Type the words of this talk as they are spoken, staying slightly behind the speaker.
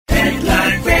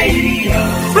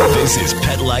This is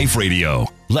Pet Life Radio.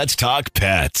 Let's talk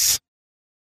pets.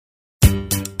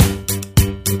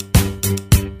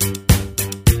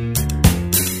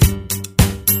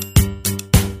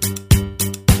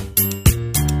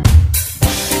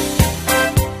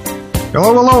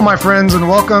 Hello, my friends, and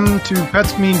welcome to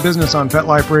Pets Mean Business on Pet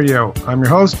Life Radio. I'm your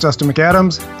host, Dustin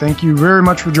McAdams. Thank you very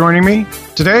much for joining me.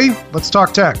 Today, let's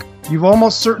talk tech. You've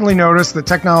almost certainly noticed that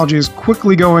technology is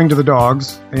quickly going to the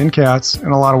dogs and cats in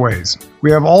a lot of ways.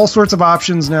 We have all sorts of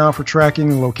options now for tracking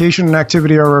the location and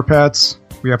activity of our pets.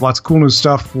 We have lots of cool new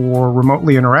stuff for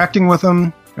remotely interacting with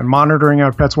them and monitoring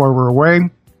our pets while we're away.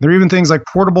 There are even things like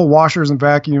portable washers and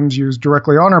vacuums used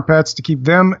directly on our pets to keep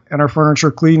them and our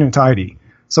furniture clean and tidy.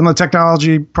 Some of the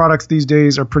technology products these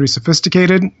days are pretty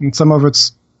sophisticated, and some of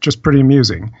it's just pretty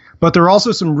amusing. But there are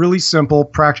also some really simple,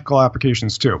 practical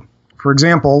applications too. For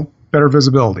example, better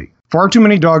visibility. Far too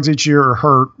many dogs each year are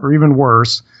hurt, or even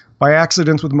worse, by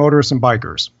accidents with motorists and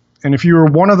bikers. And if you are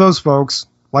one of those folks,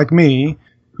 like me,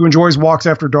 who enjoys walks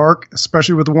after dark,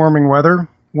 especially with warming weather,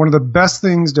 one of the best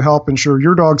things to help ensure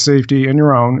your dog's safety and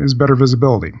your own is better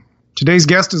visibility. Today's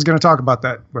guest is going to talk about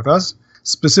that with us,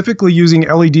 specifically using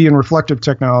LED and reflective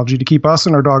technology to keep us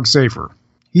and our dogs safer.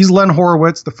 He's Len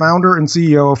Horowitz, the founder and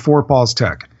CEO of Four Paws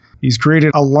Tech. He's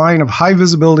created a line of high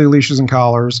visibility leashes and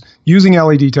collars using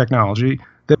LED technology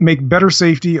that make better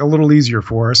safety a little easier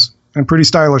for us, and pretty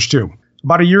stylish too.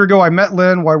 About a year ago, I met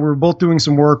Len while we were both doing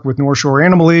some work with North Shore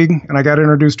Animal League, and I got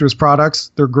introduced to his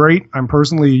products. They're great. I'm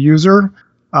personally a user.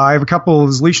 I have a couple of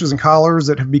his leashes and collars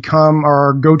that have become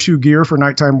our go-to gear for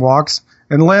nighttime walks.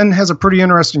 And Len has a pretty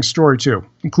interesting story, too,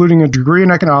 including a degree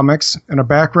in economics and a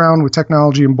background with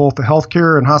technology in both the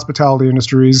healthcare and hospitality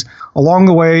industries, along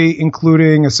the way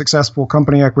including a successful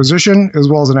company acquisition as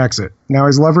well as an exit. Now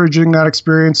he's leveraging that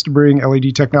experience to bring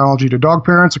LED technology to dog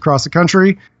parents across the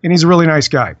country, and he's a really nice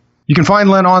guy. You can find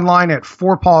Len online at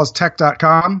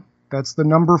fourpawstech.com. That's the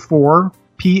number 4,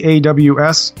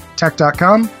 PAWS,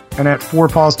 tech.com, and at Four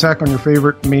Paws Tech on your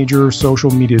favorite major social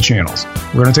media channels.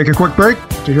 We're going to take a quick break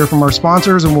to hear from our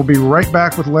sponsors, and we'll be right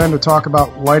back with Len to talk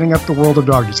about lighting up the world of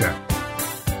doggy tech.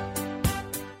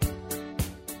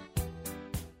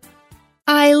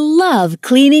 I love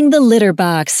cleaning the litter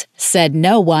box, said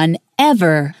no one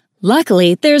ever.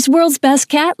 Luckily, there's World's Best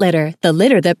Cat Litter, the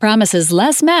litter that promises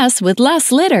less mess with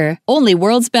less litter. Only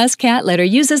World's Best Cat Litter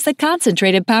uses the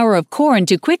concentrated power of corn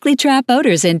to quickly trap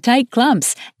odors in tight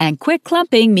clumps. And quick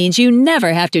clumping means you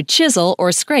never have to chisel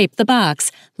or scrape the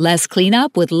box. Less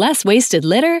cleanup with less wasted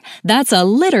litter? That's a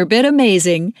litter bit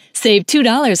amazing. Save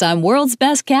 $2 on World's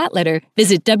Best Cat Litter.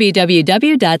 Visit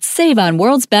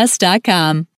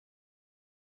www.saveonworldsbest.com.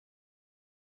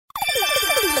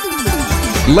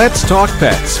 Let's Talk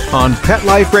Pets on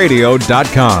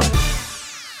PetLifeRadio.com.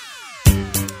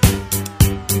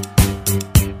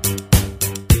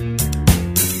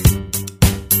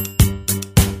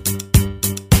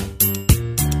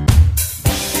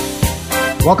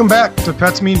 Welcome back to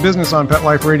Pets Mean Business on Pet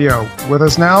Life Radio. With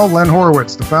us now, Len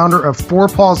Horowitz, the founder of Four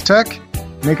Paws Tech,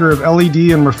 maker of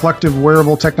LED and reflective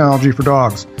wearable technology for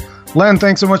dogs. Len,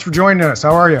 thanks so much for joining us.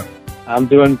 How are you? I'm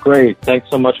doing great. Thanks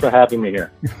so much for having me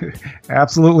here.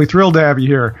 Absolutely thrilled to have you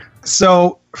here.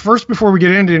 So first, before we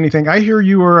get into anything, I hear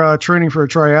you were training for a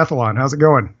triathlon. How's it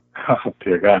going? Oh,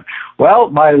 dear God. Well,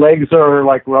 my legs are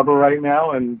like rubber right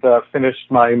now, and finished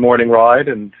my morning ride,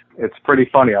 and it's pretty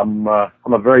funny. I'm a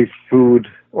very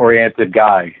food-oriented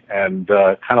guy, and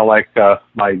kind of like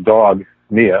my dog,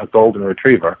 Mia, a golden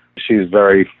retriever. She's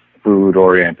very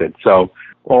food-oriented. So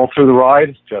all through the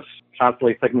ride, just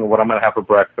constantly thinking of what I'm going to have for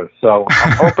breakfast. So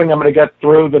I'm hoping I'm going to get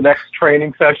through the next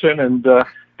training session and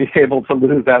be able to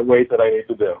lose that weight that I need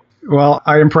to do. Well,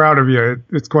 I am proud of you.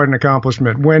 It's quite an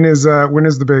accomplishment. When is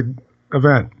the big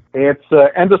event? It's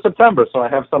end of September, so I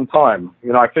have some time.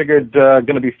 You know, I figured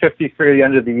going to be 50 for the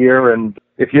end of the year, and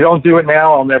if you don't do it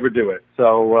now, I'll never do it.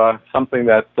 So something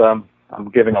that I'm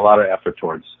giving a lot of effort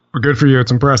towards. Well, good for you.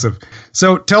 It's impressive.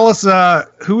 So tell us,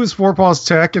 who is Four Paws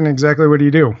Tech and exactly what do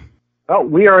you do? Oh,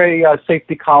 we are a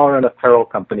safety collar and apparel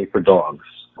company for dogs.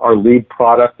 Our lead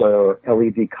product are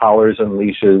LED collars and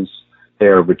leashes.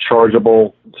 They're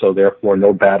rechargeable, so therefore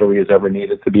no battery is ever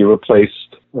needed to be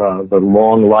replaced. The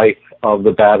long life of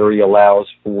the battery allows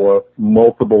for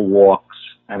multiple walks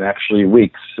and actually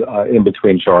weeks in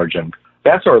between charging.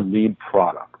 That's our lead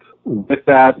product. With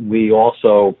that, we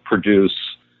also produce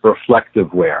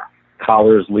reflective wear,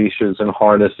 collars, leashes, and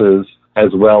harnesses,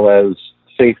 as well as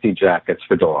safety jackets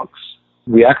for dogs.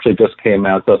 We actually just came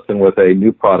out, Dustin, with a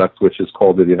new product, which is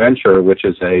called the Adventure, which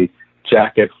is a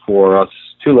jacket for us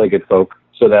two-legged folk,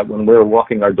 so that when we're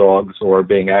walking our dogs or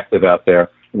being active out there,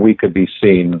 we could be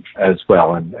seen as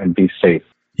well and be safe.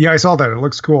 Yeah, I saw that. It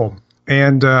looks cool.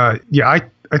 And I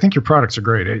think your products are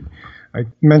great. I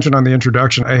mentioned on the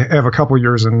introduction, I have a couple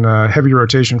years in heavy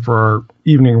rotation for our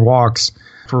evening walks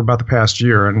for about the past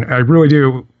year. And I really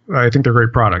do. I think they're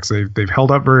great products. They've held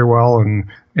up very well, and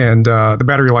the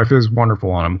battery life is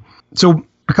wonderful on them. So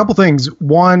a couple things.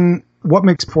 One, what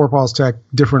makes Four Paws Tech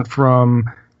different from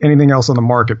anything else on the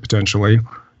market potentially?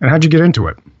 And how'd you get into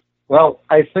it? Well,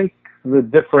 I think the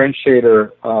differentiator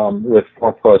with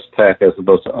Four Paws Tech as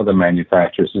opposed to other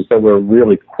manufacturers is that we're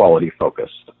really quality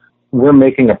focused. We're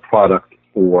making a product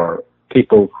for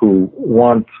people who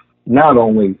want not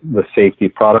only the safety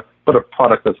product, but a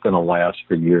product that's going to last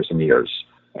for years and years.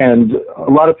 And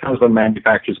a lot of times when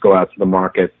manufacturers go out to the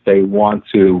market, they want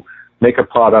to make a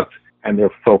product and they're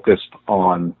focused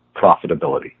on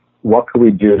profitability. What can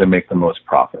we do to make the most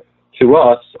profit? To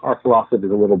us, our philosophy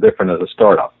is a little different as a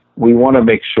startup. We want to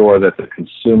make sure that the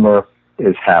consumer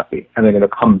is happy and they're going to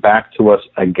come back to us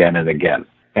again and again.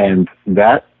 And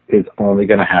that is only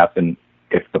going to happen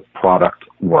if the product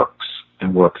works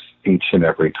and works each and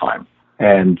every time.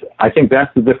 And I think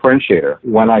that's the differentiator.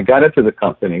 When I got into the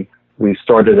company, we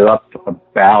started it up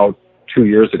about 2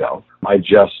 years ago. I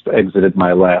just exited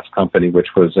my last company, which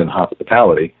was in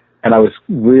hospitality. And I was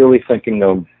really thinking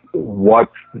of what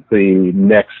the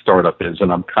next startup is.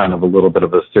 And I'm kind of a little bit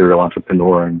of a serial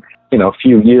entrepreneur and, a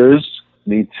few years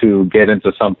need to get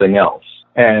into something else.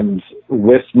 And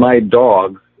with my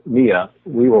dog, Mia,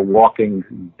 we were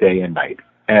walking day and night.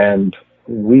 And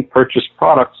we purchased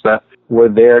products that were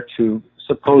there to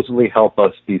supposedly help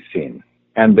us be seen.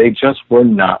 And they just were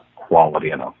not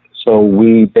quality enough. So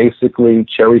we basically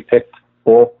cherry-picked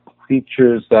all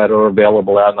features that are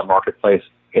available out in the marketplace,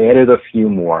 added a few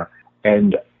more,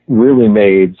 and really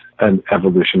made an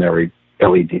evolutionary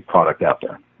LED product out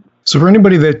there. So for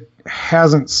anybody that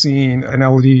hasn't seen an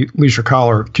LED leash or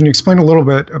collar, can you explain a little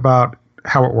bit about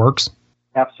how it works?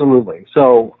 Absolutely.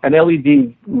 So an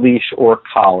LED leash or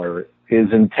collar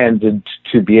is intended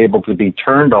to be able to be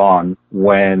turned on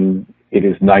when it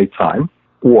is nighttime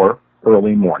or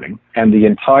early morning. And the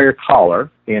entire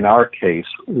collar, in our case,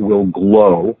 will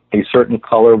glow a certain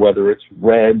color, whether it's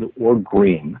red or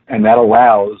green. And that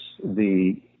allows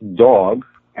the dog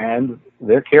and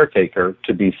their caretaker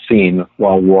to be seen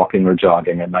while walking or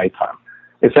jogging at nighttime.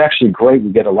 It's actually great.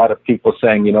 We get a lot of people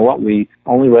saying, you know what, we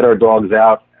only let our dogs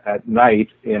out at night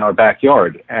in our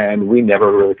backyard, and we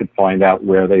never really could find out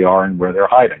where they are and where they're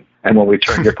hiding. And when we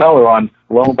turn your color on,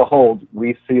 lo and behold,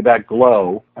 we see that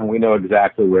glow, and we know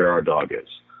exactly where our dog is.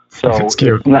 So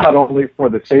it's not only for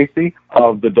the safety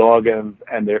of the dog and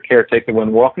their caretaker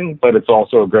when walking, but it's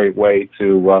also a great way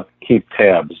to keep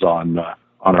tabs on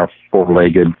our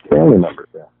four-legged family members.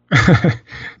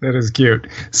 That is cute.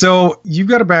 So you've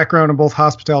got a background in both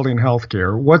hospitality and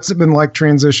healthcare. What's it been like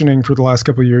transitioning for the last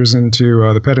couple of years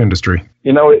into the pet industry?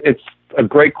 It's a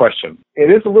great question. It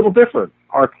is a little different.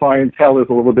 Our clientele is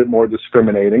a little bit more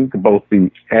discriminating to both the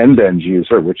end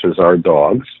user, which is our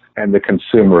dogs, and the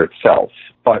consumer itself.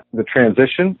 But the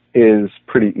transition is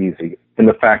pretty easy in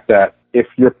the fact that if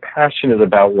you're passionate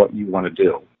about what you want to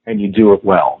do and you do it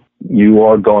well, you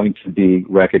are going to be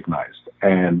recognized.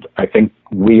 And I think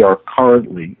we are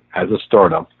currently, as a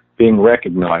startup, being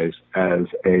recognized as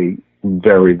a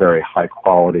very, very high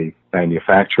quality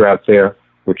manufacturer out there,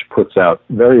 which puts out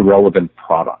very relevant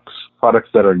products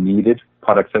that are needed,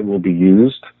 products that will be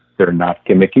used. They're not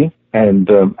gimmicky. And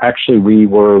actually, we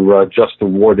were just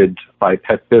awarded by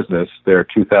Pet Business their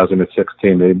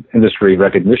 2016 Industry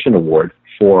Recognition Award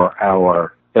for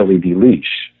our LED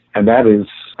leash. And that is,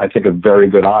 I think, a very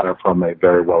good honor from a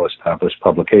very well-established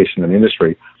publication in the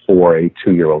industry for a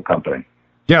 2-year-old company.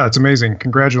 Yeah, it's amazing.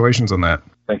 Congratulations on that.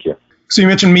 Thank you. So you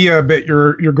mentioned Mia a bit,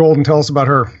 your golden. Tell us about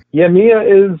her. Yeah, Mia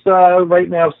is right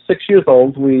now 6 years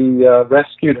old. We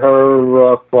rescued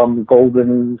her from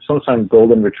Golden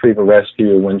Retriever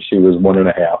Rescue when she was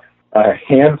 1.5. A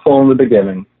handful in the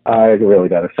beginning. I really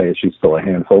got to say she's still a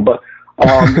handful, but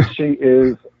she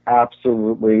is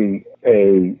absolutely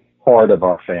a part of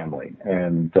our family,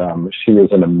 and she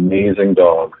is an amazing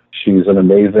dog. She's an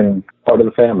amazing part of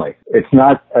the family. It's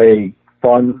not a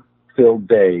fun-filled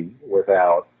day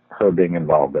without her being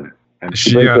involved in it. And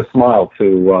she brings a smile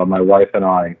to my wife and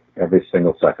I every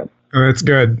single second. Oh, that's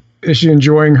good. Is she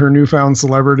enjoying her newfound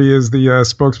celebrity as the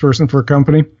spokesperson for a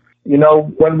company?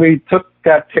 When we took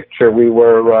that picture, we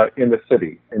were in the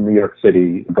city, in New York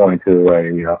City, going to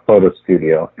a photo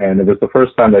studio. And it was the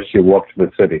first time that she walked through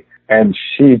the city. And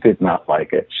she did not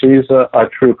like it. She's a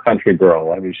true country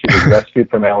girl. I mean, she was rescued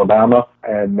from Alabama,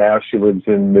 and now she lives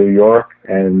in New York,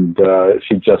 and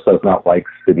she just does not like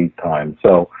city time.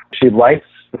 So she likes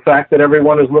the fact that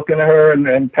everyone is looking at her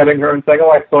and petting her and saying,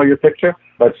 oh, I saw your picture.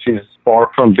 But she's far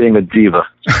from being a diva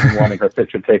and wanting her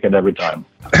picture taken every time.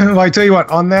 Well, I tell you what,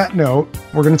 on that note,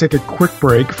 we're going to take a quick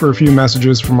break for a few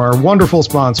messages from our wonderful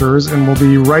sponsors, and we'll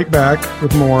be right back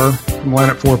with more from Len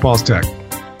at Four Paws Tech.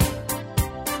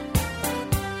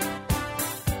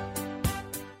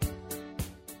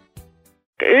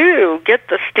 Ew, get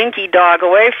the stinky dog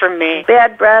away from me.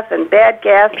 Bad breath and bad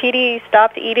gas. Petey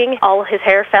stopped eating. All his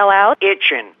hair fell out.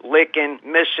 Itching, licking,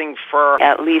 missing fur.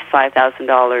 At least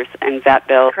 $5,000 in vet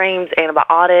bill. Creams,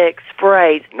 antibiotics,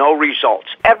 sprays. No results.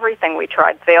 Everything we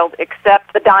tried failed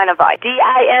except the Dinovite.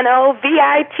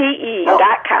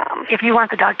 DINOVITE.com. If you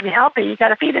want the dog to be healthy, you got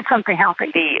to feed it something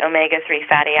healthy. The omega-3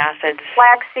 fatty acids.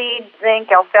 Flaxseed,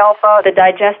 zinc, alfalfa. The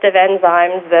digestive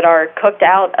enzymes that are cooked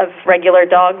out of regular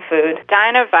dog food.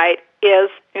 Dinovite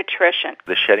is nutrition.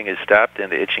 The shedding is stopped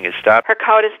and the itching is stopped. Her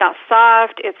coat is now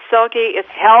soft, it's silky, it's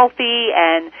healthy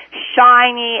and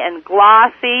shiny and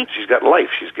glossy. She's got life,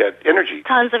 she's got energy.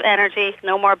 Tons of energy,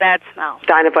 no more bad smell.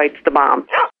 Dinovite's the bomb.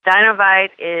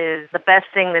 Dinovite is the best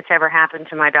thing that's ever happened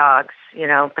to my dogs,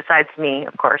 besides me,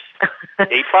 of course.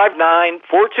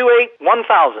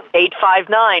 859-428-1000.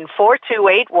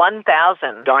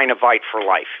 859-428-1000. Dinovite for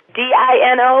life.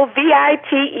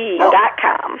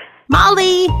 DINOVITE.com.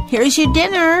 Molly, here's your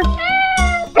dinner.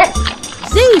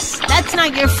 Zeus, that's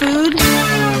not your food.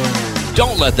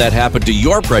 Don't let that happen to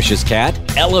your precious cat.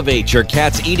 Elevate your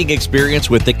cat's eating experience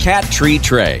with the Cat Tree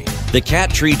Tray. The Cat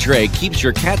Tree Tray keeps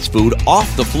your cat's food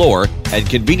off the floor and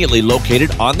conveniently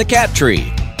located on the cat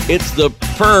tree. It's the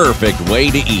perfect way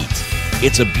to eat.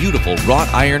 It's a beautiful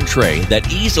wrought iron tray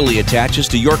that easily attaches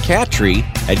to your cat tree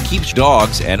and keeps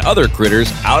dogs and other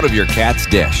critters out of your cat's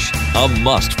dish. A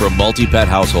must for multi-pet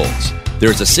households.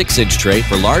 There's a 6-inch tray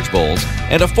for large bowls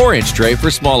and a 4-inch tray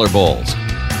for smaller bowls.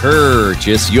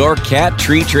 Purchase your Cat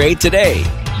Tree Tray today.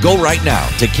 Go right now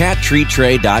to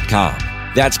cattreetray.com.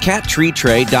 That's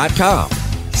cattreetray.com.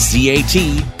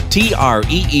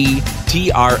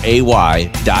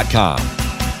 CATTREETRAY.com.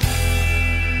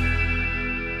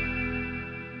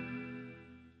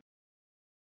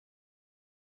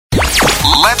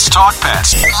 Let's talk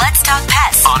pets. Let's talk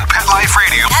pets On Pet Life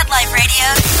Radio. Pet Life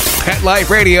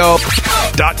Radio.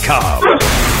 PetLifeRadio.com.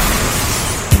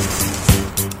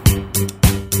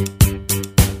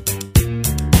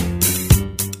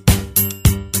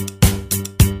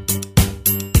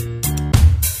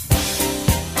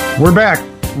 We're back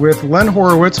with Len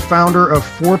Horowitz, founder of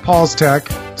Four Paws Tech,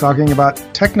 talking about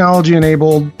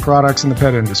technology-enabled products in the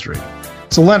pet industry.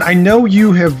 So, Len, I know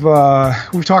you have,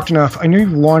 we've talked enough. I know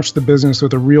you've launched the business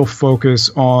with a real focus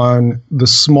on the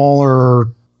smaller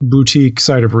boutique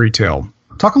side of retail.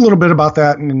 Talk a little bit about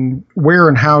that and where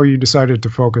and how you decided to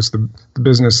focus the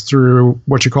business through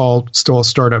what you call still a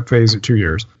startup phase at 2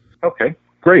 years. Okay,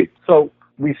 great. So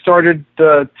we started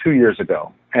 2 years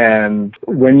ago. And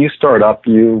when you start up,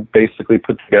 you basically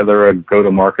put together a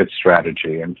go-to-market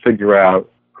strategy and figure out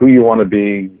who you want to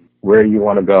be, where you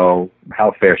want to go,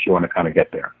 how fast you want to kind of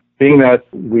get there. Being that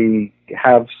we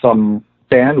have some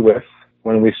bandwidth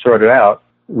when we started out,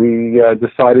 we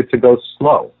decided to go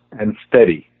slow and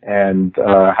steady and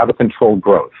have a controlled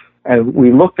growth. And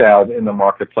we looked out in the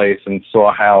marketplace and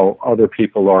saw how other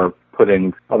people are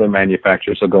other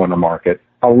manufacturers are going to market.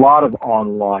 A lot of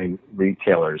online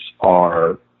retailers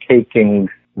are taking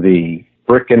the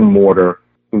brick and mortar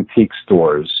boutique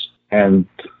stores and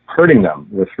hurting them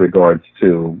with regards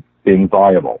to being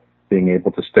viable, being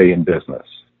able to stay in business.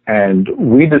 And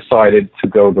we decided to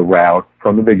go the route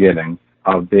from the beginning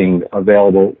of being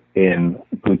available in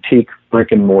boutique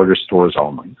brick and mortar stores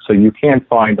only. So you can't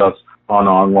find us on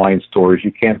online stores.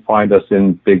 You can't find us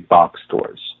in big box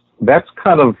stores. That's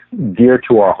kind of dear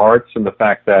to our hearts in the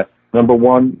fact that, number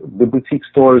one, the boutique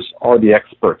stores are the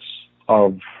experts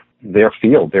of their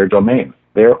field, their domain.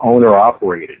 They're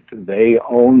owner-operated. They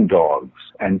own dogs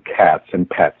and cats and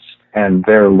pets, and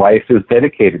their life is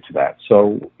dedicated to that.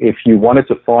 So if you wanted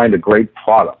to find a great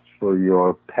product for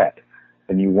your pet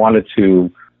and you wanted to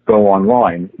go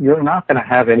online, you're not going to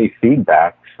have any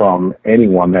feedback from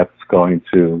anyone that's going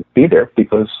to be there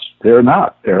because they're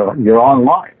not. You're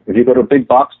online. If you go to big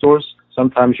box stores,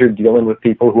 sometimes you're dealing with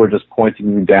people who are just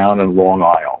pointing you down a long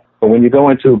aisle. But when you go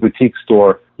into a boutique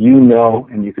store, you know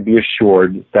and you can be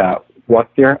assured that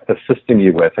what they're assisting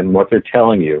you with and what they're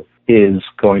telling you is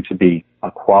going to be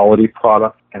a quality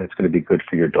product and it's going to be good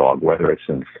for your dog, whether it's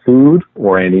in food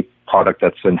or any product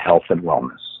that's in health and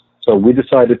wellness. So we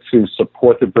decided to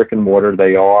support the brick and mortar.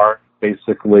 They are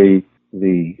basically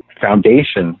the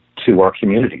foundation to our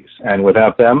communities. And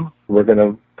without them, we're going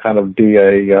to kind of be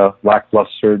a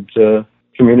lackluster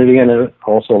community and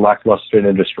also a lackluster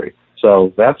industry.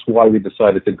 So that's why we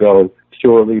decided to go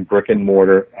purely brick and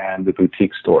mortar and the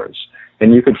boutique stores.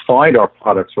 And you can find our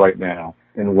products right now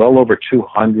in well over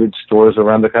 200 stores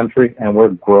around the country, and we're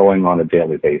growing on a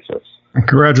daily basis.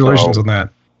 Congratulations on that.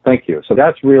 Thank you. So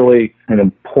that's really an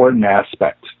important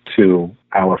aspect to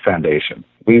our foundation.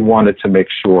 We wanted to make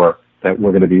sure that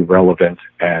we're going to be relevant,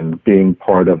 and being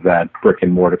part of that brick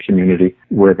and mortar community,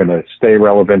 we're going to stay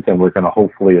relevant, and we're going to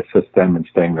hopefully assist them in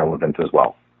staying relevant as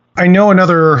well. I know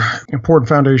another important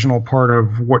foundational part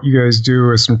of what you guys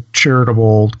do is some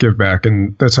charitable give back,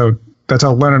 and that's how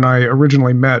Len and I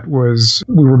originally met. Was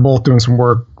we were both doing some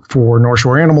work for North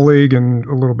Shore Animal League and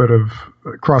a little bit of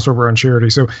crossover on charity.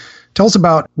 So tell us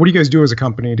about what do you guys do as a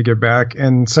company to give back,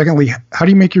 and secondly, how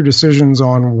do you make your decisions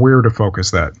on where to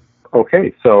focus that?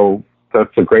 Okay, so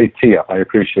that's a great tee-up. I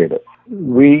appreciate it.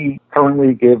 We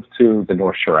currently give to the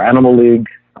North Shore Animal League,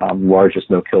 largest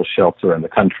no-kill shelter in the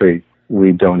country.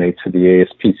 We donate to the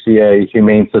ASPCA,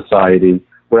 Humane Society.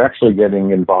 We're actually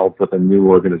getting involved with a new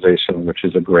organization, which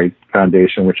is a great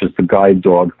foundation, which is the Guide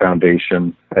Dog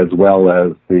Foundation, as well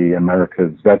as the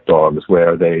America's Vet Dogs,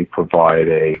 where they provide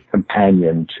a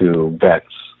companion to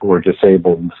vets who are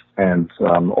disabled and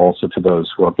also to those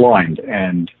who are blind.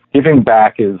 And giving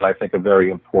back is, I think, a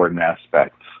very important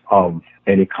aspect of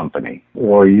any company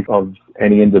or of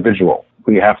any individual.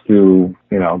 We have to,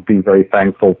 be very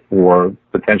thankful for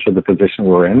potentially the position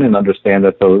we're in and understand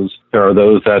that there are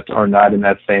those that are not in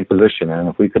that same position. And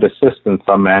if we could assist in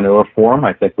some manner or form,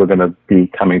 I think we're going to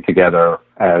be coming together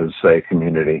as a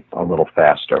community a little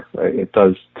faster. It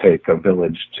does take a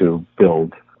village to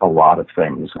build a lot of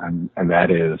things, and that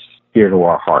is dear to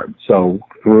our heart. So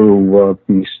through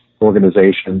these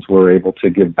organizations, we're able to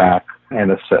give back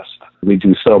and assist. We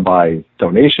do so by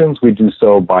donations. We do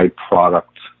so by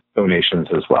product donations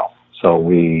as well. So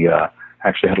we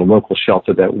actually had a local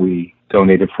shelter that we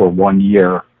donated for 1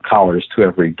 year collars to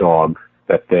every dog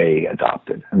that they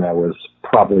adopted. And that was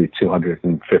probably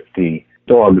 250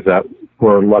 dogs that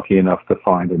were lucky enough to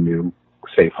find a new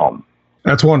safe home.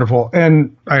 That's wonderful.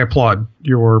 And I applaud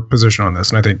your position on this.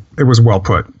 And I think it was well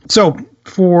put. So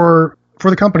for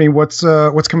the company, what's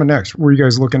coming next? What are you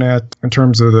guys looking at in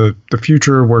terms of the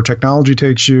future, where technology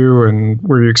takes you and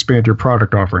where you expand your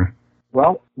product offering?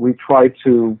 Well, we try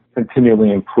to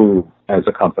continually improve as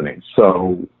a company.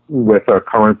 So with our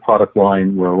current product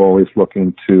line, we're always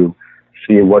looking to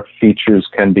see what features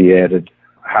can be added,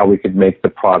 how we could make the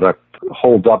product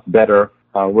hold up better.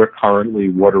 We're currently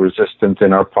water resistant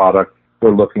in our product.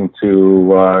 We're looking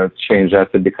to change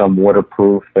that to become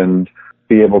waterproof and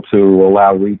be able to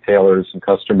allow retailers and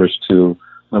customers to,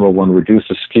 number one, reduce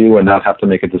the SKU and not have to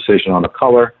make a decision on the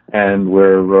color. And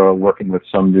we're working with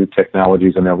some new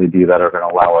technologies in LED that are going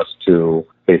to allow us to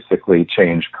basically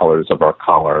change colors of our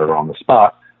collar on the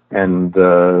spot. And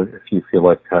if you feel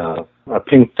like a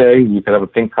pink day, you can have a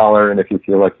pink collar. And if you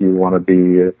feel like you want to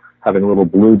be having a little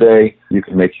blue day, you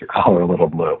can make your collar a little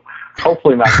blue.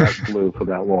 Hopefully not that blue for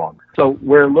that long. So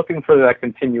we're looking for that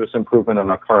continuous improvement in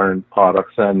our current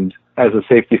products. And as a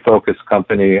safety-focused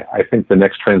company, I think the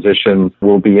next transition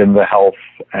will be in the health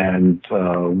and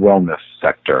wellness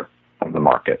sector of the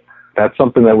market. That's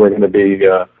something that we're going to be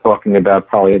talking about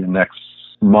probably in the next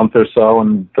month or so,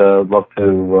 and love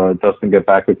to, Dustin, get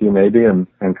back with you maybe and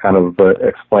kind of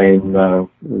explain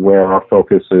where our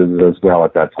focus is as well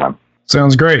at that time.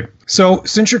 Sounds great. So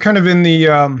since you're kind of in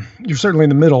the, you're certainly in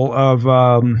the middle of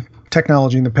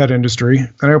technology in the pet industry,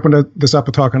 and I opened this up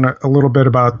with talking a little bit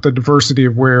about the diversity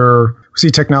of where we see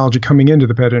technology coming into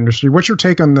the pet industry. What's your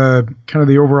take on the kind of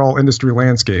the overall industry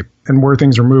landscape and where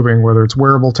things are moving, whether it's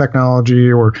wearable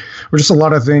technology or just a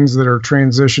lot of things that are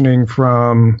transitioning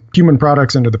from human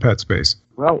products into the pet space?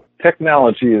 Well,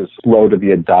 technology is slow to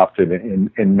be adopted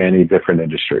in many different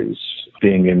industries.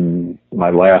 Being in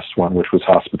my last one, which was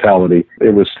hospitality,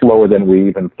 it was slower than we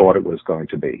even thought it was going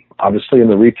to be. Obviously, in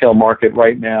the retail market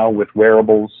right now with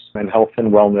wearables and health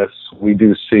and wellness, we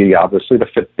do see, obviously, the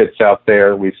Fitbits out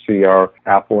there. We see our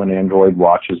Apple and Android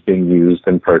watches being used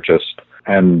and purchased,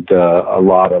 and a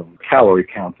lot of calorie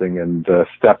counting and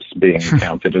steps being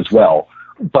counted as well.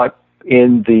 But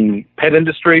in the pet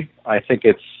industry, I think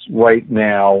it's right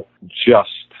now just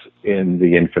in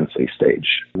the infancy stage.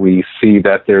 We see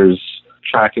that there's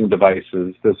tracking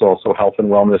devices. There's also health and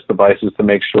wellness devices to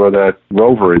make sure that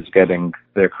Rover is getting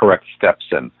their correct steps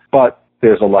in. But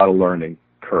there's a lot of learning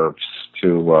curves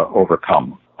to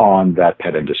overcome on that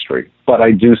pet industry. But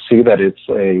I do see that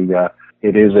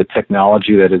it is a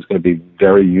technology that is going to be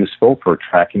very useful for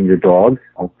tracking your dog.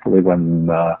 Hopefully when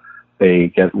they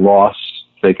get lost,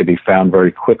 they can be found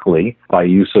very quickly by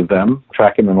use of them,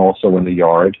 tracking them also in the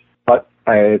yard. But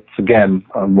It's, again,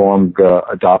 a long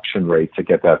adoption rate to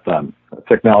get that done.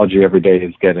 Technology every day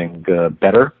is getting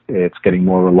better, it's getting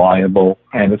more reliable,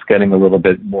 and it's getting a little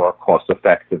bit more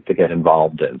cost-effective to get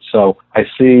involved in. So I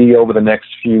see over the next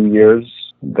few years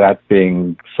that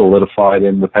being solidified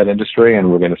in the pet industry,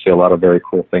 and we're going to see a lot of very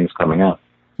cool things coming out.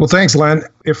 Well, thanks, Len.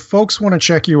 If folks want to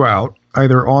check you out,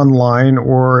 either online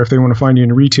or if they want to find you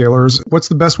in retailers, what's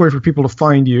the best way for people to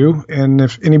find you? And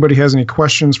if anybody has any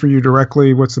questions for you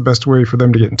directly, what's the best way for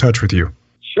them to get in touch with you?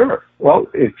 Sure. Well,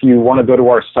 if you want to go to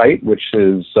our site, which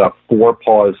is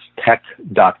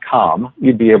fourpawstech.com,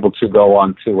 you'd be able to go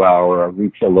onto our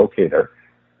retail locator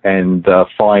and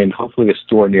find hopefully a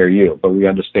store near you. But we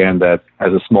understand that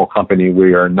as a small company,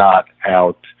 we are not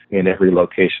out in every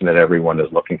location that everyone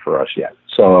is looking for us yet.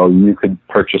 So you could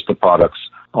purchase the products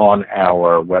on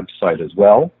our website as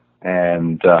well.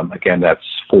 And again, that's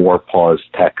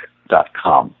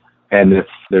fourpawstech.com. And if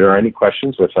there are any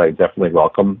questions, which I definitely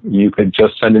welcome, you could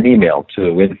just send an email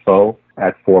to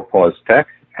info@fourpawstech,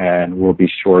 and we'll be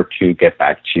sure to get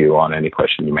back to you on any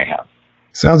question you may have.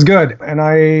 Sounds good. And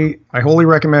I wholly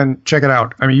recommend check it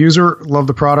out. I'm a user, love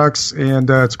the products, and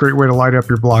it's a great way to light up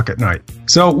your block at night.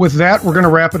 So with that, we're going to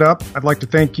wrap it up. I'd like to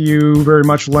thank you very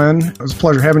much, Len. It was a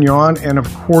pleasure having you on. And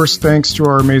of course, thanks to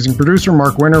our amazing producer,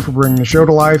 Mark Winter, for bringing the show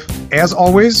to life. As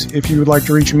always, if you would like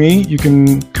to reach me, you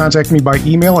can contact me by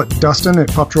email at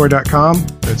dustin@pupjoy.com.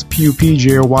 That's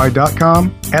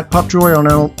PUPJOY.com, at Pupjoy on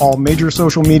all major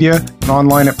social media, and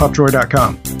online at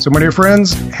pupjoy.com. So my dear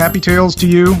friends, happy tales to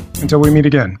you until we meet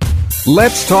again.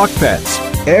 Let's Talk Pets,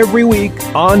 every week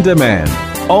on demand,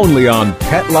 only on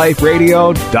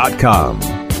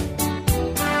PetLifeRadio.com.